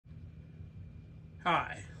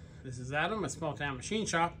Hi, this is Adam, a Small Town Machine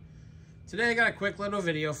Shop. Today I got a quick little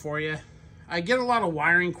video for you. I get a lot of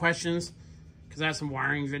wiring questions because I have some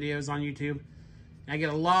wiring videos on YouTube. And I get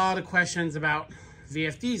a lot of questions about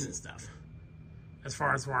VFDs and stuff as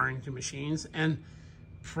far as wiring to machines. And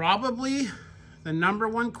probably the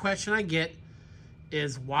 #1 question I get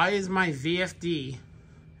is, why is my VFD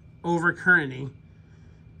overcurrenting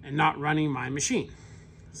and not running my machine?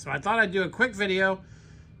 So I thought I'd do a quick video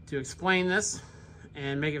to explain this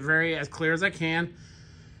and make it very as clear as I can.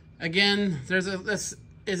 Again, this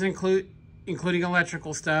is including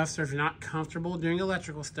electrical stuff, so if you're not comfortable doing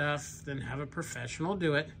electrical stuff, then have a professional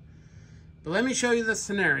do it. But let me show you the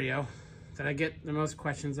scenario that I get the most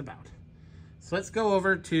questions about. So let's go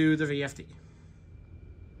over to the VFD.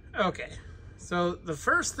 Okay, so the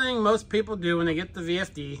first thing most people do when they get the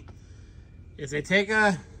VFD is they take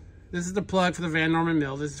this is the plug for the Van Norman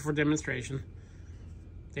mill, this is for demonstration.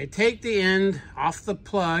 They take the end off the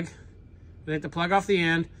plug, they take the plug off the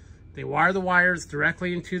end, they wire the wires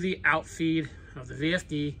directly into the outfeed of the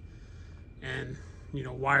VFD and,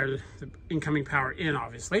 wire the incoming power in,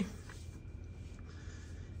 obviously.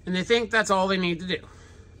 And they think that's all they need to do.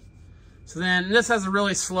 So then this has a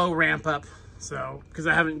really slow ramp up, so because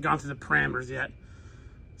I haven't gone through the parameters yet.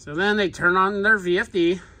 So then they turn on their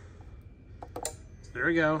VFD. There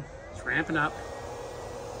we go, it's ramping up.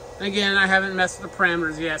 Again, I haven't messed with the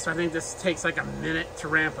parameters yet, so I think this takes like a minute to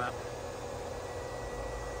ramp up.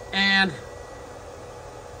 And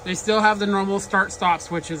they still have the normal start-stop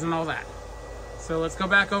switches and all that. So let's go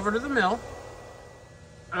back over to the mill.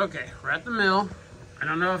 Okay, we're at the mill. I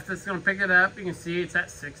don't know if this is going to pick it up. You can see it's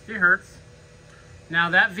at 60 hertz.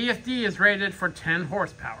 Now that VFD is rated for 10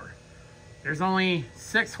 horsepower. There's only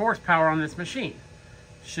 6 horsepower on this machine.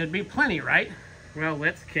 Should be plenty, right? Well,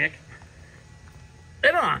 let's kick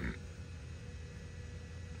it on.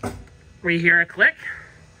 We hear a click,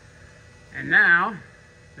 and now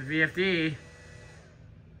the VFD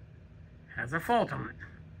has a fault on it.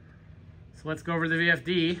 So let's go over the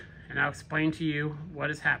VFD and I'll explain to you what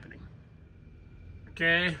is happening.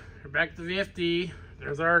 Okay, we're back to the VFD.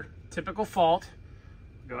 There's our typical fault.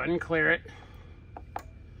 Go ahead and clear it.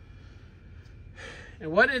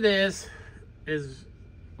 And what it is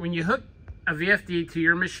when you hook a VFD to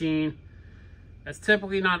your machine, that's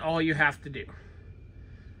typically not all you have to do.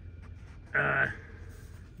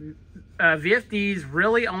 VFDs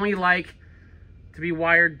really only like to be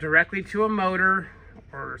wired directly to a motor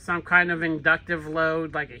or some kind of inductive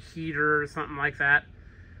load like a heater or something like that.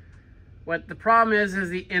 What the problem is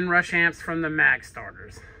the inrush amps from the mag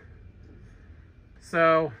starters.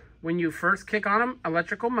 So when you first kick on an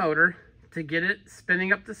electrical motor to get it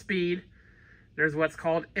spinning up to speed, there's what's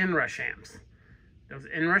called inrush amps. Those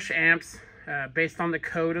inrush amps, based on the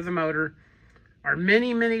code of the motor, are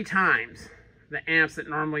many, many times the amps it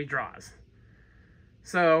normally draws.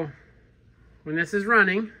 So when this is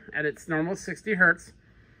running at its normal 60 hertz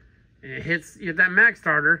and it hits that mag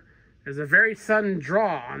starter, there's a very sudden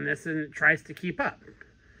draw on this and it tries to keep up.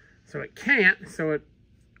 So it can't, so it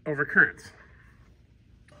overcurrents.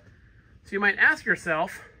 So you might ask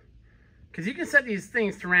yourself, because you can set these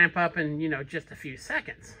things to ramp up in, just a few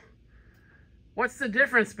seconds. What's the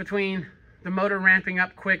difference between the motor ramping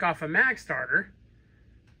up quick off a mag starter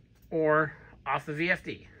or off the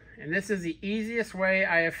VFD? And this is the easiest way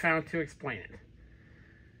I have found to explain it.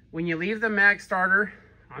 When you leave the mag starter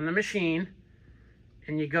on the machine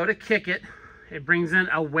and you go to kick it, it brings in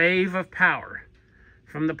a wave of power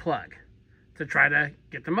from the plug to try to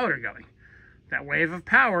get the motor going. That wave of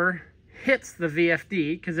power hits the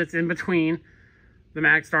VFD because it's in between the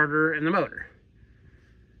mag starter and the motor.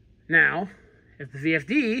 Now, if the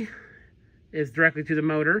VFD is directly to the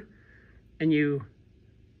motor and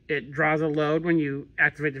it draws a load when you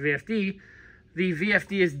activate the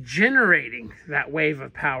VFD is generating that wave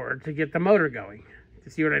of power to get the motor going.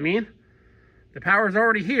 You see what I mean? The power is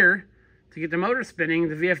already here to get the motor spinning.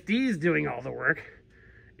 The VFD is doing all the work.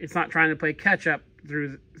 It's not trying to play catch up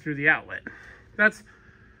through the outlet. That's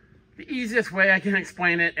the easiest way I can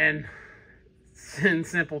explain it and in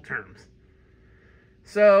simple terms.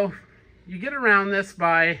 So you get around this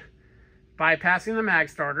by bypassing the mag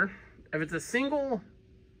starter. If it's a single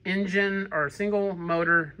engine or a single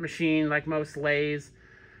motor machine, like most lathes,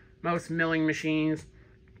 most milling machines,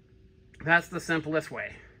 that's the simplest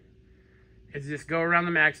way. Is just go around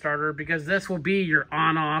the mag starter, because this will be your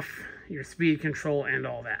on-off, your speed control, and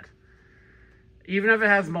all that. Even if it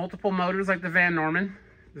has multiple motors like the Van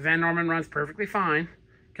Norman runs perfectly fine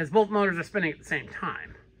because both motors are spinning at the same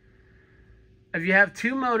time. If you have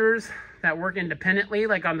two motors that work independently,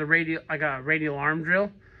 like on the radial arm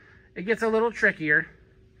drill, it gets a little trickier.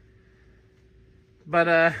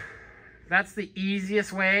 But that's the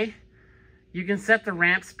easiest way. You can set the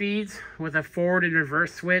ramp speeds with a forward and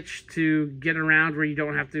reverse switch to get around where you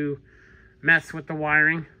don't have to mess with the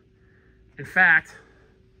wiring. In fact,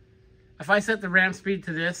 if I set the ramp speed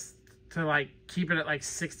to this, to like keep it at like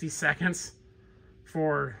 60 seconds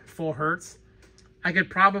for full hertz, I could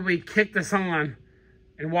probably kick this on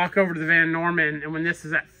and walk over to the Van Norman, and when this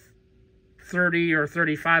is at 30 or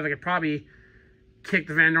 35, I could probably kick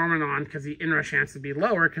the Van Norman on because the inrush amps would be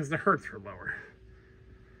lower because the hertz are lower.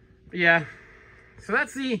 But yeah, so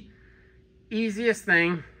that's the easiest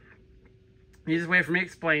thing, easiest way for me to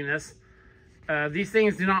explain this. These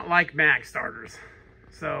things do not like mag starters,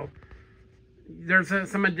 so there's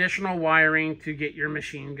some additional wiring to get your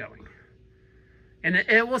machine going. And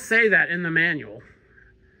it will say that in the manual,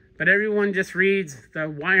 but everyone just reads the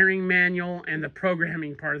wiring manual and the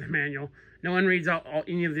programming part of the manual. No one reads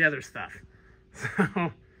any of the other stuff.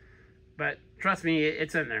 So, but trust me,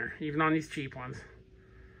 it's in there, even on these cheap ones.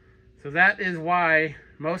 So that is why,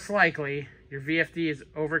 most likely, your VFD is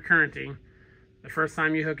overcurrenting the first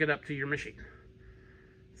time you hook it up to your machine.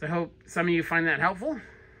 So I hope some of you find that helpful.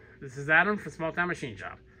 This is Adam from Small Town Machine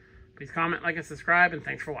Shop. Please comment, like, and subscribe, and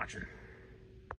thanks for watching.